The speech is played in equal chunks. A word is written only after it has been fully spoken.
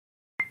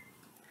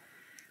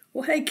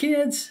Well, hey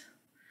kids,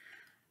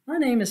 my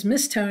name is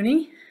Miss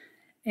Tony,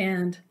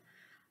 and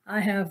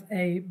I have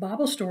a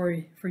Bible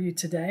story for you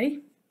today.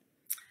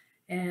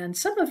 And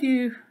some of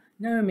you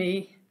know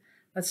me,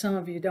 but some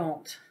of you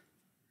don't.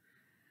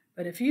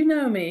 But if you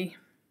know me,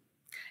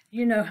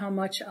 you know how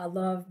much I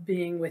love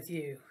being with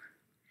you.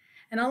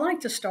 And I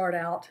like to start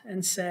out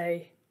and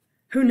say,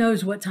 who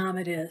knows what time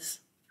it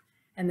is?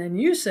 And then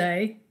you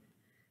say,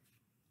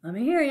 let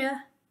me hear you,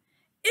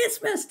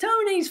 it's Miss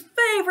Tony's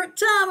favorite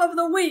time of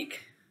the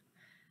week.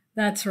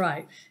 That's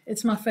right.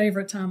 It's my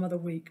favorite time of the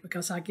week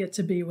because I get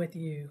to be with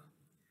you.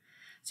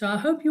 So I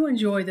hope you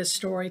enjoy this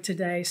story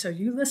today. So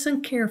you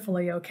listen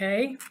carefully,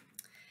 okay?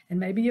 And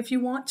maybe if you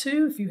want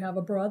to, if you have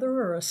a brother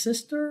or a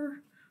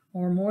sister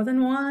or more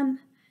than one,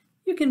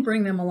 you can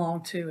bring them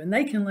along too, and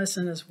they can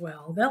listen as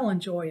well. They'll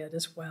enjoy it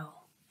as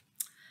well.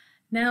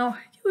 Now,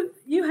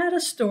 you had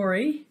a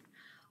story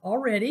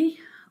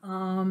already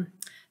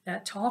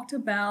that talked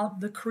about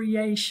the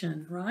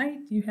creation, right?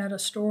 You had a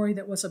story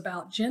that was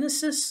about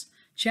Genesis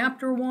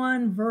Chapter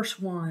 1, verse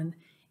 1,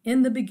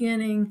 in the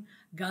beginning,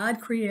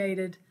 God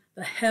created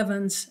the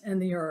heavens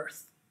and the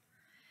earth.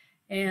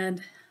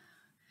 And,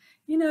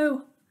 you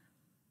know,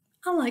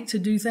 I like to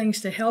do things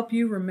to help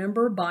you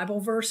remember Bible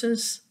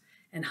verses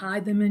and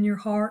hide them in your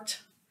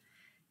heart.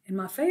 And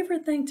my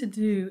favorite thing to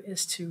do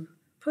is to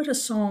put a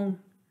song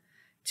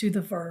to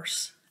the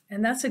verse.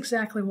 And that's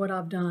exactly what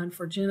I've done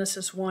for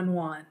Genesis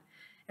 1:1.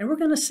 And we're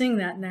going to sing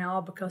that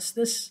now because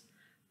this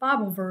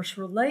Bible verse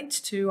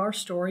relates to our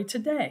story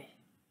today.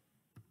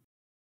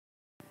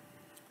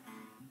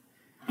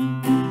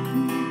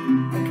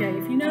 Okay,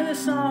 if you know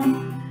this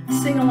song,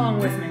 sing along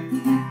with me.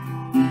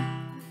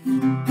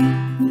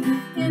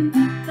 In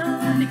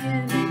the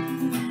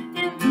beginning,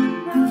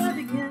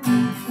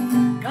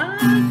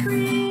 God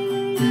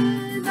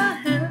created the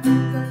heavens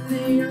and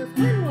the earth.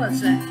 When was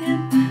that?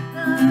 In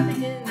the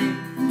beginning,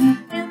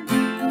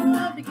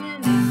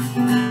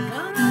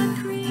 God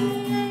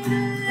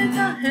created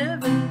the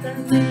heavens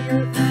and the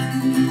earth.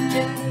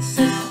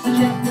 Genesis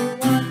chapter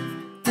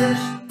 1,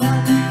 verse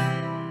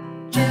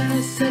 1.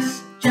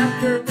 Genesis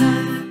chapter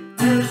 1,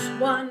 verse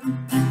 1.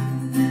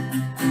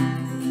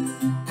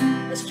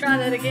 Let's try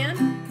that again.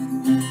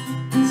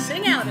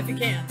 Sing out if you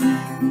can.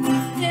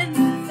 In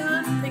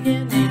the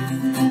beginning,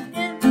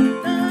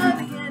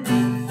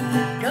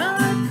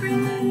 God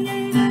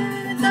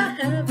created the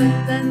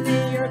heavens and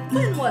the earth.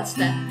 When was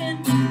that?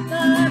 In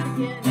the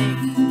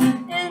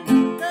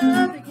beginning,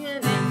 God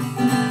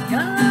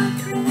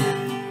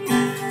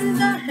created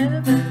the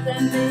heavens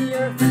and the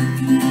earth.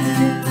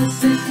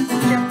 Genesis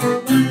chapter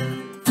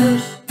 1,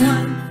 verse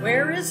 1.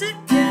 Where is it?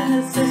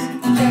 Genesis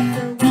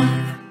chapter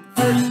 1,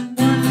 verse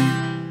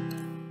 1.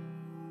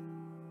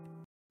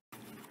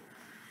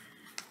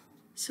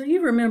 So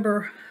you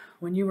remember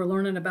when you were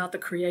learning about the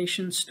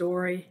creation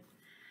story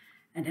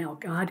and how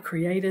God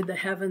created the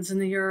heavens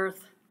and the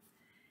earth,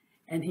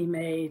 and he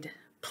made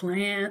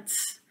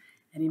plants,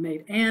 and he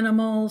made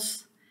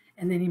animals,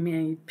 and then he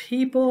made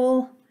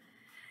people,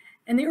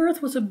 and the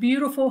earth was a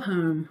beautiful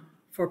home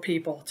for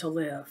people to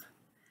live.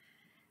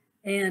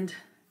 And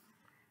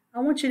I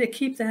want you to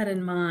keep that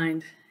in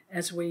mind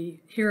as we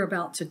hear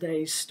about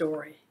today's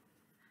story.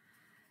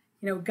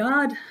 You know,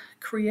 God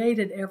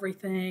created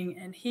everything,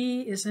 and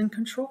he is in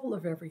control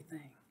of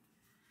everything.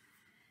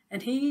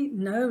 And he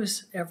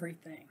knows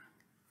everything.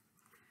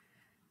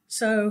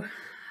 So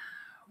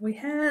we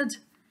had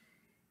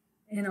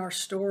in our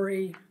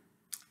story,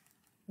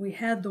 we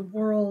had the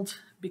world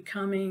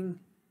becoming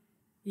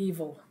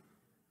evil.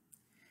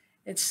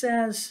 It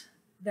says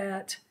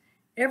that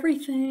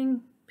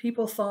everything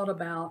people thought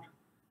about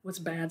was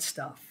bad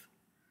stuff.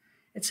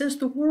 It says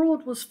the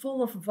world was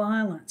full of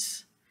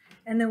violence,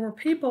 and there were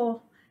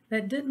people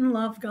that didn't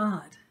love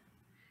God,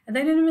 and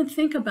they didn't even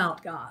think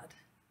about God.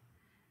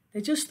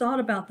 They just thought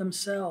about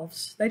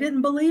themselves. They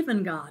didn't believe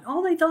in God.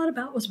 All they thought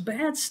about was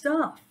bad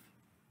stuff.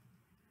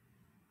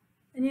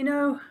 And you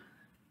know,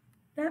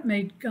 that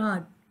made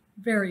God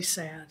very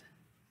sad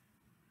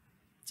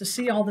to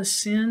see all this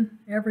sin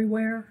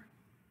everywhere.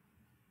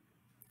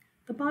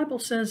 The Bible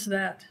says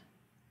that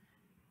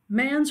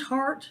man's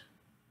heart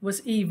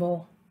was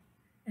evil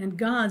and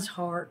God's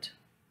heart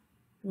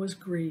was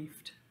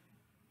grieved.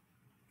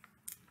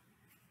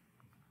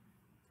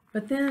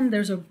 But then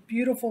there's a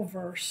beautiful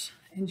verse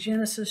in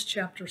Genesis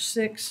chapter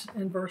 6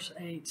 and verse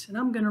 8, and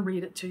I'm going to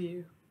read it to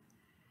you.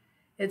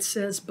 It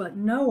says, "But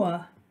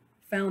Noah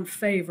found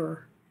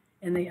favor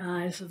in the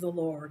eyes of the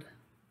Lord."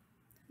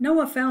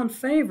 Noah found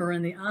favor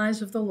in the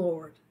eyes of the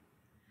Lord.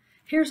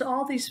 Here's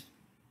all these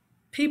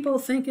people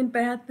thinking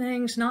bad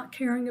things, not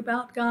caring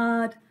about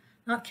God,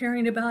 not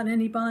caring about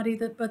anybody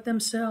but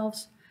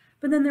themselves.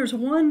 But then there's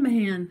one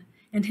man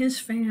and his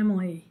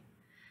family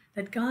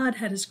that God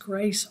had his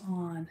grace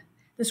on.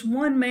 This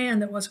one man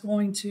that was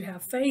going to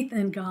have faith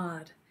in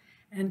God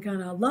and going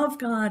to love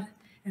God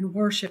and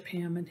worship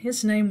him, and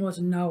his name was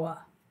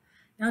Noah.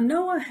 Now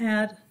Noah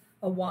had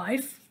a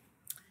wife,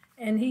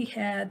 and he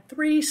had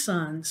 3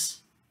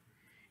 sons,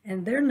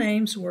 and their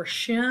names were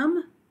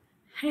Shem,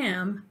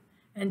 Ham,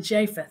 and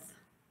Japheth.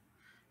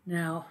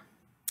 Now,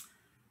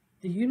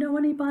 do you know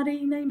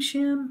anybody named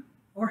Shem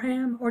or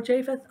Ham or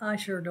Japheth? I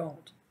sure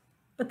don't.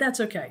 But that's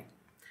okay.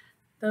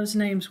 Those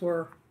names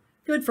were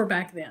good for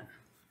back then.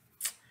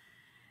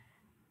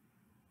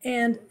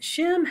 And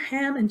Shem,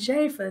 Ham, and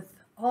Japheth,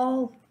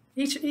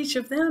 each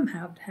of them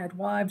have had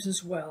wives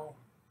as well.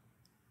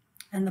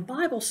 And the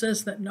Bible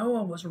says that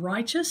Noah was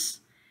righteous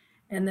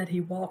and that he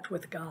walked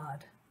with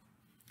God.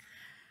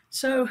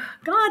 So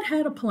God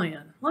had a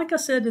plan. Like I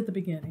said at the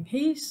beginning,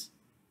 he's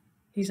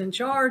in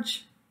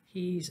charge,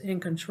 he's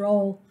in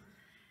control.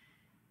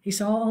 He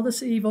saw all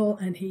this evil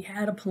and he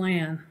had a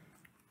plan.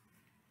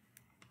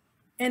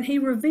 And he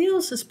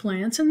reveals his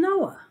plan to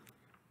Noah.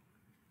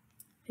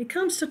 He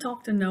comes to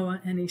talk to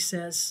Noah and he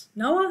says,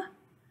 Noah,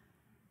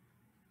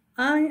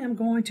 I am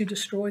going to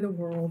destroy the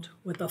world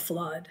with a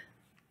flood.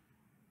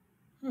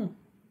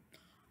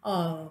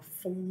 A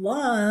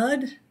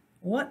flood?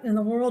 What in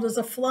the world is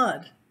a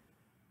flood?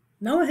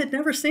 Noah had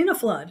never seen a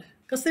flood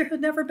because there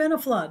had never been a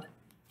flood.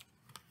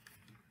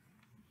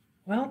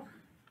 Well,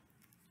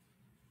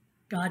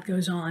 God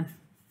goes on.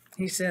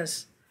 He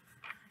says,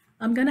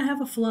 I'm going to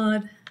have a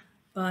flood,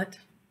 but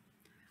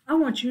I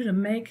want you to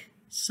make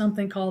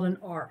something called an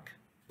ark.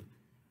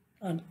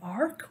 An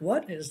ark?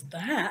 What is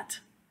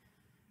that?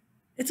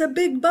 It's a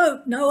big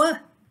boat,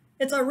 Noah.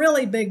 It's a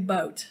really big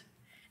boat.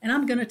 And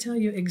I'm going to tell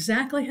you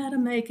exactly how to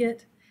make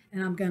it,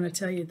 and I'm going to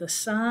tell you the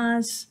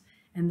size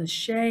and the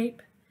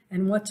shape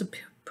and what to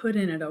put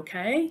in it,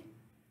 okay?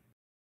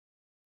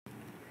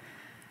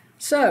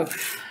 So,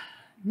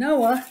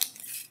 Noah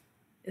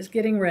is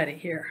getting ready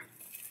here.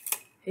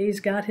 He's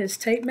got his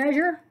tape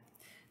measure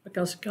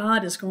because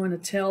God is going to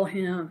tell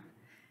him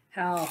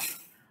how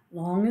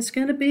long it's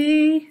going to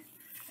be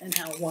and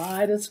how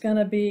wide it's going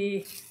to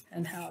be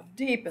and how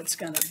deep it's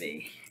going to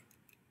be.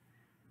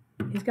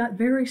 He's got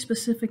very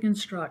specific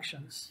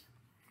instructions.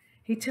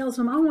 He tells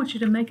him, I want you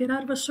to make it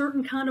out of a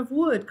certain kind of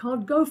wood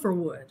called gopher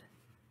wood.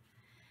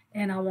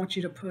 And I want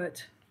you to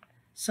put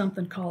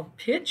something called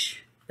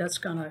pitch that's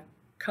going to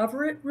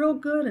cover it real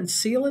good and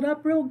seal it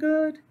up real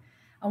good.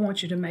 I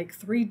want you to make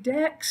 3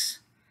 decks,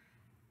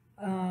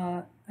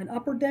 an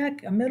upper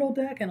deck, a middle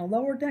deck, and a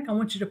lower deck. I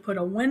want you to put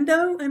a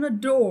window and a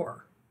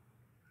door.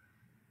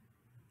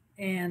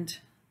 And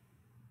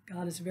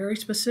God is very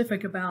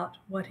specific about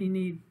what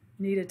he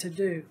needed to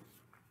do.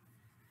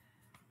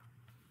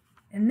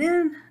 And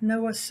then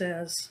Noah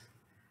says,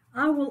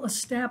 I will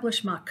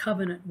establish my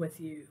covenant with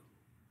you.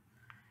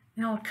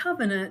 Now, a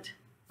covenant,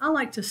 I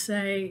like to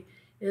say,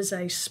 is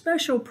a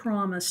special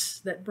promise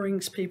that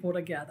brings people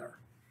together.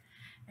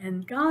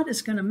 And God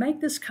is going to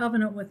make this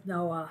covenant with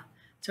Noah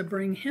to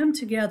bring him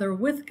together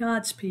with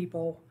God's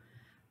people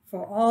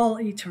for all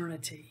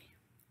eternity,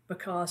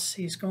 because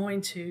he's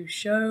going to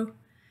show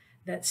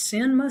that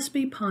sin must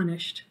be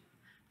punished,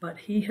 but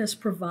he has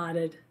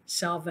provided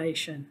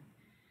salvation,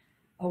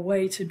 a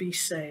way to be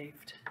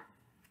saved.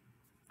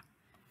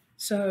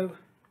 So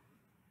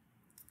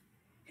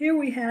here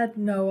we had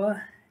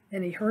Noah,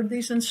 and he heard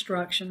these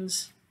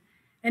instructions,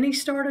 and he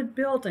started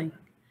building.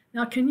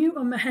 Now, can you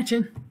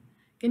imagine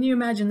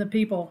the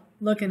people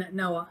looking at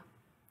Noah?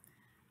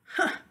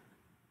 Huh,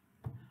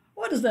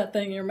 what is that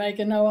thing you're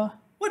making, Noah?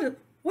 What do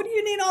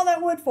you need all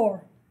that wood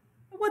for?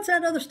 What's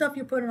that other stuff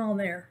you're putting on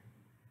there?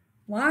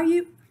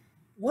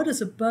 What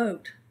is a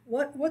boat?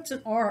 What's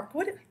an ark?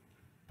 What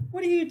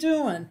are you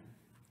doing?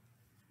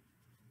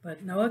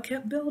 But Noah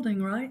kept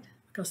building, right?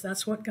 Because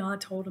that's what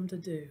God told him to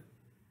do.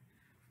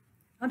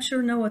 I'm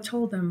sure Noah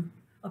told them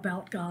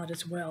about God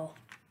as well.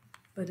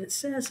 But it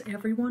says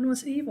everyone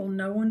was evil.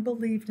 No one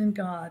believed in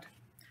God.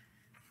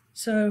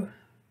 So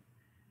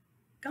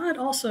God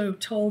also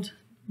told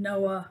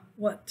Noah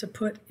what to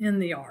put in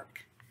the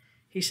ark.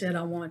 He said,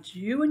 I want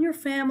you and your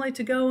family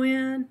to go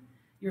in.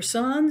 Your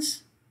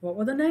sons, what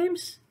were the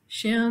names?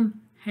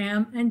 Shem,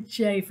 Ham, and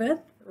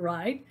Japheth,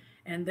 right?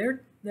 And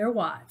their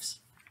wives.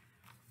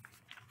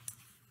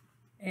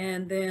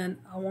 And then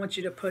I want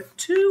you to put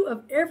 2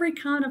 of every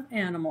kind of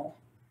animal,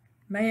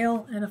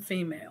 male and a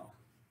female.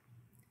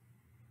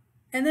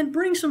 And then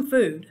bring some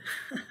food.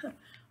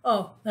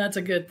 Oh, that's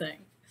a good thing.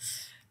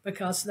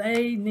 Because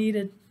they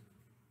needed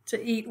to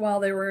eat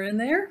while they were in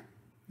there.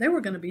 They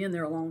were going to be in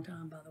there a long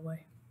time, by the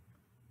way.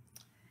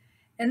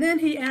 And then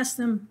he asked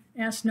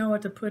Noah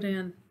to put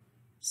in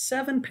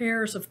 7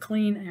 pairs of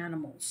clean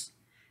animals.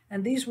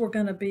 And these were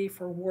going to be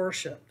for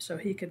worship, so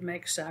he could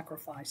make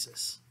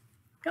sacrifices.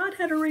 God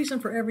had a reason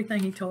for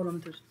everything he told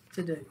him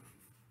to do.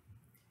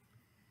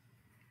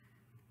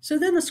 So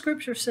then the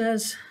scripture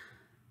says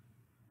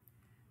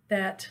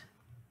that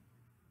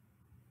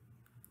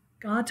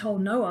God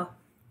told Noah,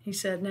 he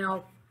said,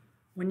 now,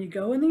 when you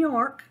go in the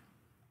ark,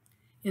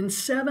 in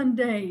 7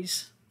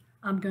 days,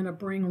 I'm going to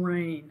bring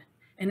rain.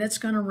 And it's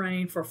going to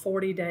rain for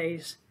 40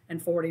 days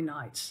and 40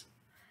 nights.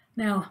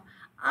 Now,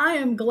 I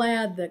am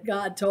glad that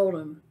God told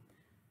him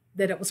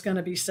that it was going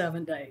to be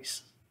 7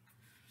 days.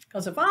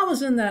 Because if I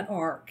was in that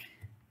ark,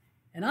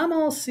 and I'm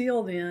all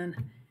sealed in,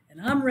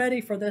 and I'm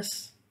ready for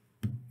this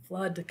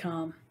flood to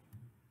come,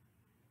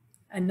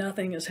 and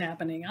nothing is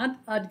happening,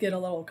 I'd get a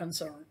little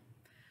concerned.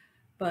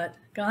 But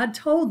God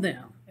told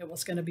them it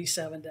was going to be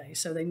 7 days,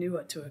 so they knew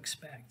what to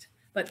expect.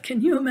 But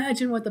can you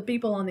imagine what the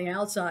people on the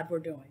outside were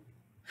doing?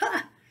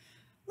 Ha!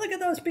 Look at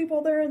those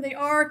people there in the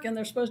ark, and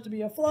there's supposed to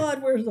be a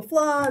flood. Where's the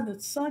flood?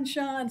 It's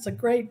sunshine. It's a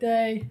great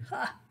day.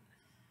 Ha!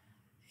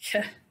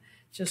 Yeah,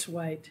 just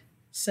wait.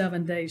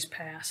 7 days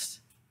passed.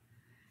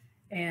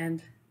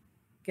 And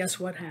guess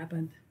what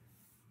happened?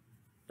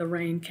 The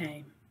rain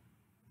came.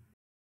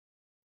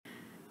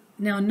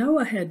 Now,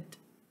 Noah had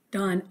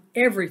done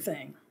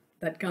everything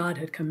that God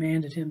had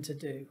commanded him to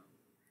do.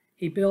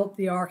 He built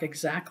the ark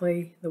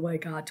exactly the way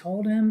God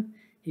told him.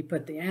 He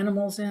put the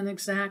animals in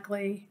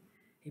exactly.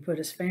 He put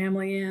his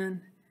family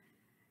in,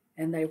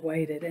 and they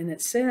waited. And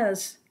it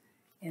says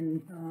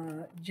in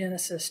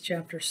Genesis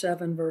chapter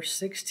 7, verse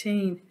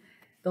 16,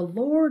 the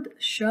Lord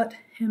shut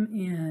him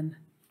in.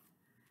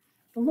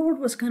 The Lord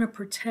was going to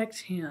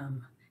protect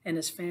him and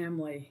his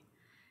family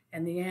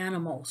and the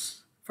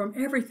animals from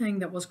everything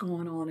that was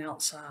going on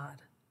outside.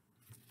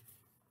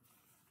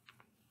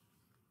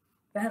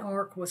 That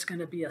ark was going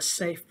to be a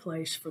safe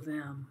place for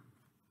them.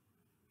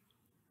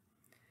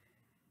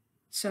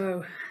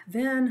 So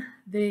then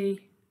the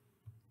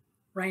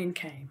rain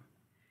came,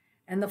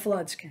 and the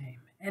floods came,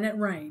 and it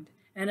rained,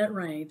 and it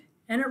rained,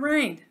 and it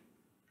rained.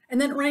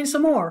 And then it rained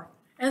some more,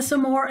 and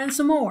some more, and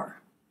some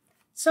more.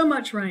 So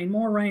much rain,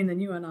 more rain than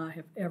you and I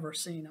have ever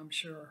seen, I'm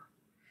sure.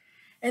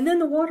 And then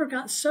the water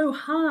got so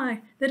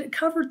high that it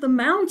covered the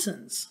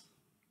mountains.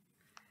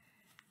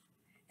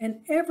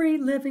 And every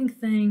living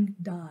thing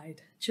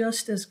died,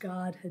 just as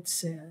God had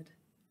said.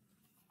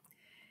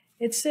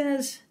 It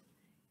says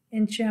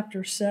in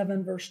chapter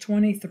 7, verse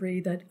 23,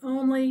 that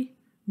only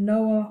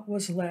Noah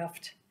was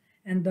left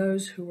and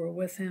those who were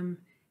with him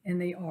in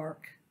the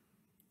ark.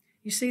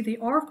 You see, the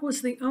ark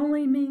was the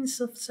only means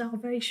of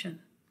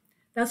salvation.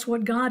 That's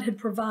what God had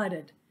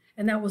provided,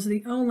 and that was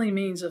the only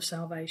means of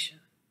salvation.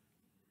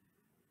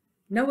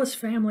 Noah's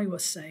family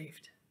was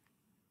saved.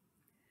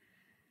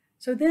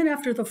 So then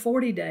after the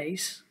 40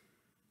 days,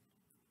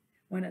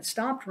 when it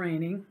stopped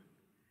raining,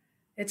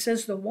 it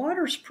says the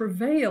waters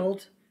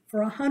prevailed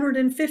for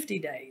 150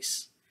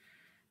 days.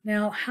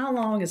 Now, how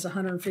long is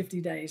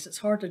 150 days? It's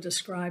hard to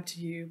describe to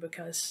you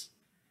because,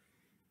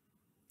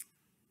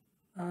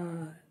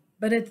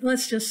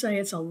 let's just say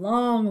it's a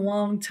long,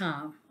 long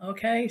time,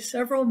 okay?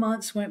 Several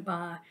months went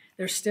by.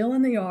 They're still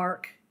in the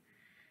ark.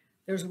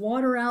 There's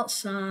water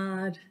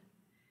outside.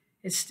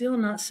 It's still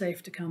not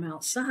safe to come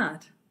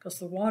outside because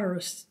the water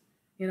is,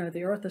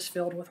 the earth is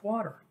filled with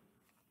water.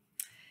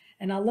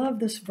 And I love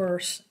this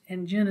verse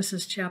in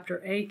Genesis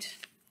chapter 8,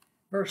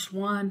 verse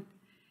 1.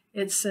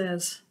 It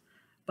says,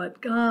 but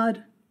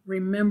God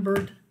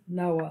remembered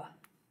Noah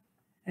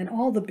and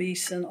all the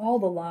beasts and all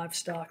the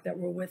livestock that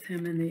were with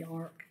him in the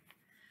ark.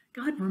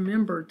 God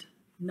remembered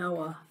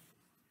Noah.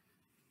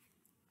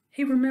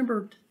 He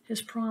remembered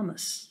his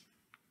promise.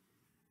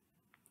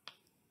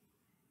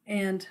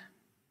 And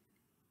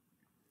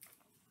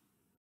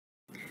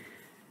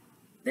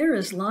there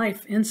is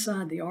life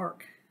inside the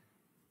ark.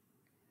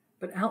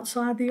 But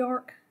outside the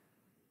ark,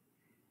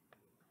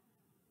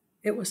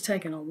 it was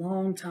taking a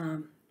long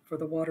time for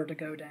the water to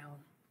go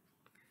down.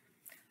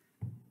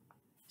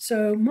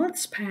 So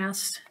months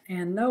passed,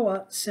 and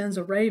Noah sends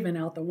a raven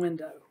out the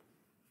window.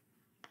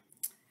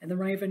 And the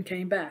raven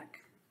came back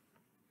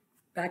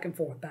and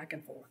forth, back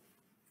and forth.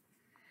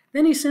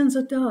 Then he sends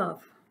a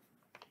dove.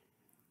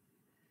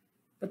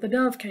 But the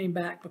dove came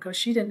back because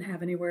she didn't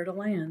have anywhere to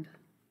land.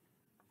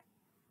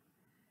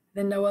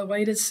 Then Noah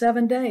waited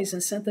 7 days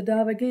and sent the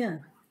dove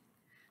again.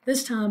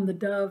 This time the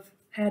dove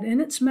had in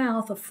its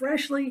mouth a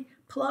freshly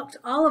plucked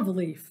olive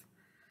leaf.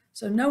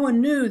 So Noah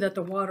knew that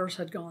the waters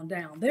had gone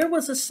down. There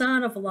was a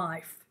sign of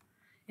life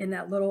in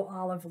that little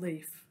olive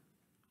leaf.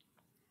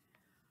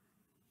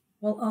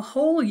 Well, a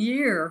whole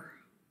year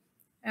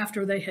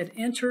after they had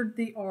entered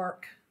the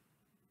ark,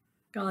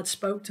 God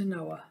spoke to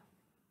Noah.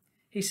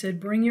 He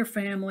said, bring your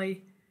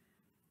family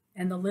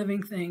and the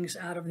living things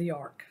out of the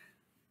ark.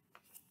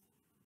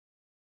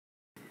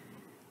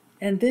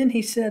 And then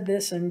he said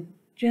this in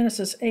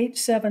Genesis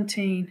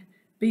 8:17,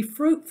 be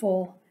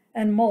fruitful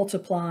and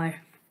multiply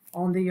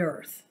on the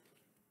earth.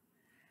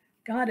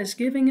 God is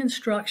giving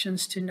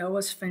instructions to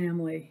Noah's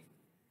family.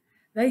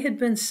 They had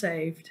been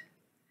saved,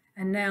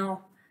 and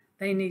now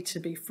they need to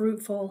be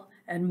fruitful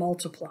and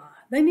multiply.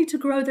 They need to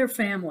grow their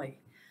family.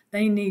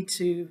 They need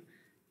to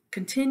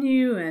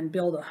continue and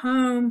build a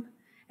home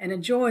and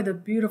enjoy the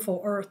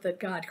beautiful earth that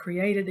God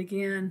created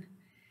again.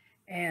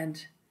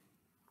 And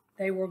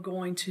they were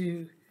going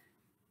to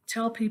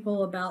tell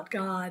people about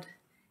God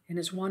and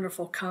his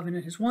wonderful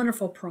covenant, his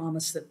wonderful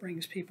promise that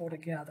brings people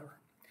together.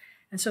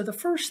 And so the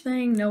first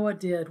thing Noah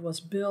did was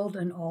build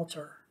an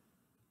altar.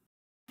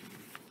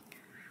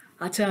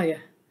 I tell you,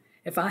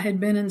 if I had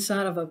been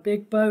inside of a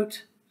big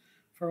boat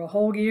for a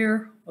whole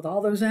year with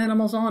all those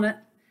animals on it,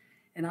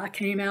 and I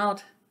came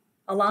out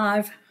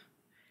alive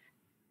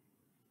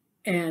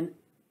and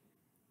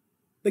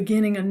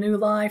beginning a new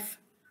life,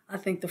 I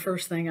think the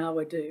first thing I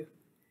would do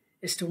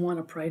is to want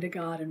to pray to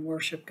God and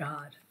worship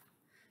God.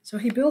 So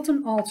he built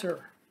an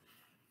altar.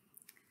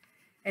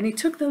 And he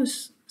took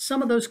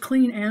some of those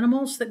clean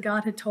animals that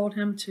God had told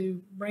him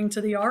to bring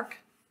to the ark,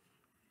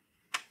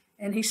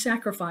 and he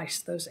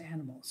sacrificed those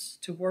animals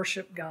to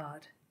worship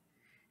God.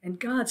 And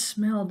God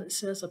smelled, it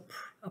says,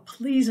 a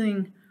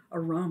pleasing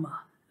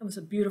aroma. It was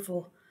a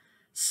beautiful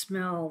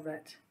smell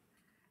that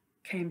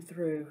came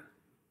through.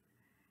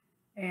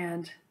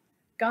 And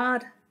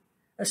God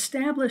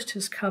established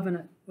his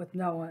covenant with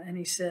Noah, and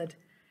he said,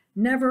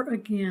 "Never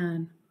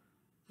again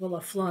will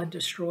a flood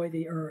destroy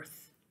the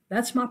earth.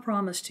 That's my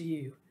promise to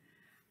you.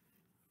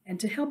 And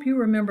to help you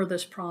remember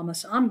this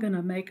promise, I'm going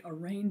to make a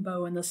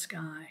rainbow in the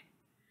sky.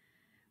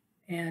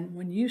 And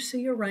when you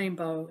see a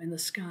rainbow in the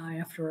sky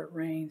after it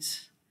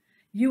rains,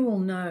 you will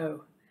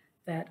know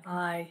that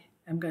I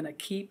am going to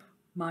keep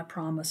my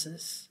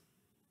promises."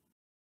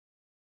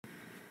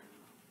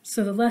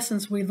 So the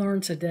lessons we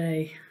learn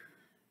today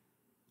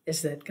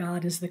is that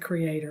God is the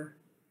creator.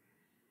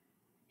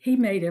 He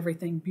made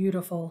everything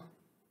beautiful,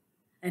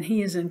 and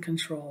he is in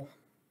control.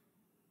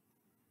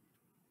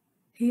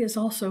 He is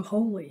also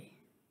holy,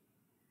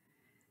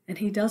 and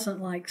he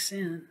doesn't like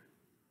sin.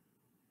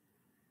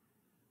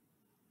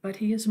 But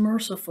he is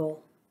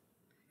merciful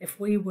if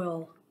we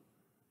will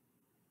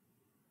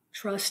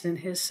trust in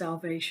his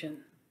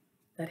salvation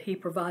that he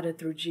provided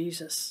through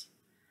Jesus.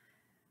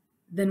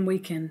 Then we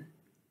can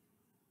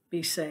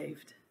be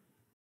saved.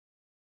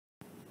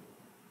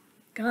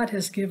 God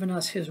has given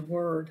us his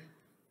word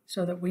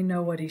so that we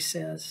know what he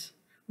says.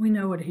 We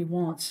know what he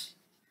wants.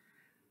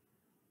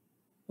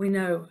 We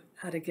know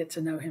how to get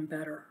to know him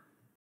better.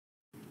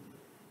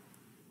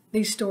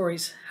 These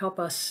stories help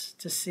us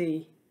to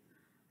see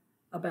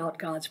about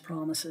God's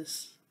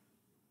promises.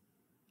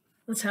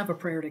 Let's have a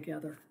prayer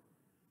together.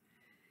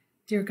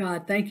 Dear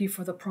God, thank you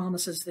for the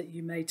promises that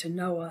you made to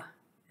Noah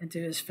and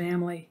to his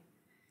family.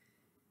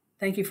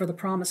 Thank you for the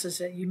promises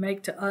that you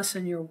make to us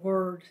in your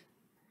word,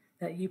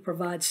 that you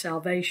provide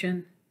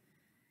salvation,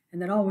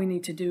 and that all we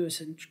need to do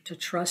is to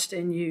trust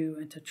in you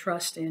and to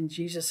trust in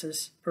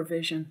Jesus'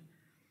 provision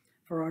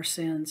for our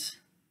sins.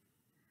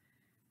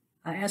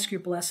 I ask your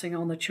blessing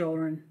on the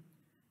children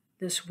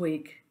this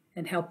week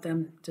and help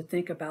them to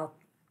think about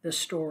this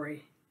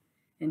story.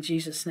 In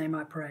Jesus' name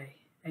I pray.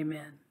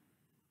 Amen.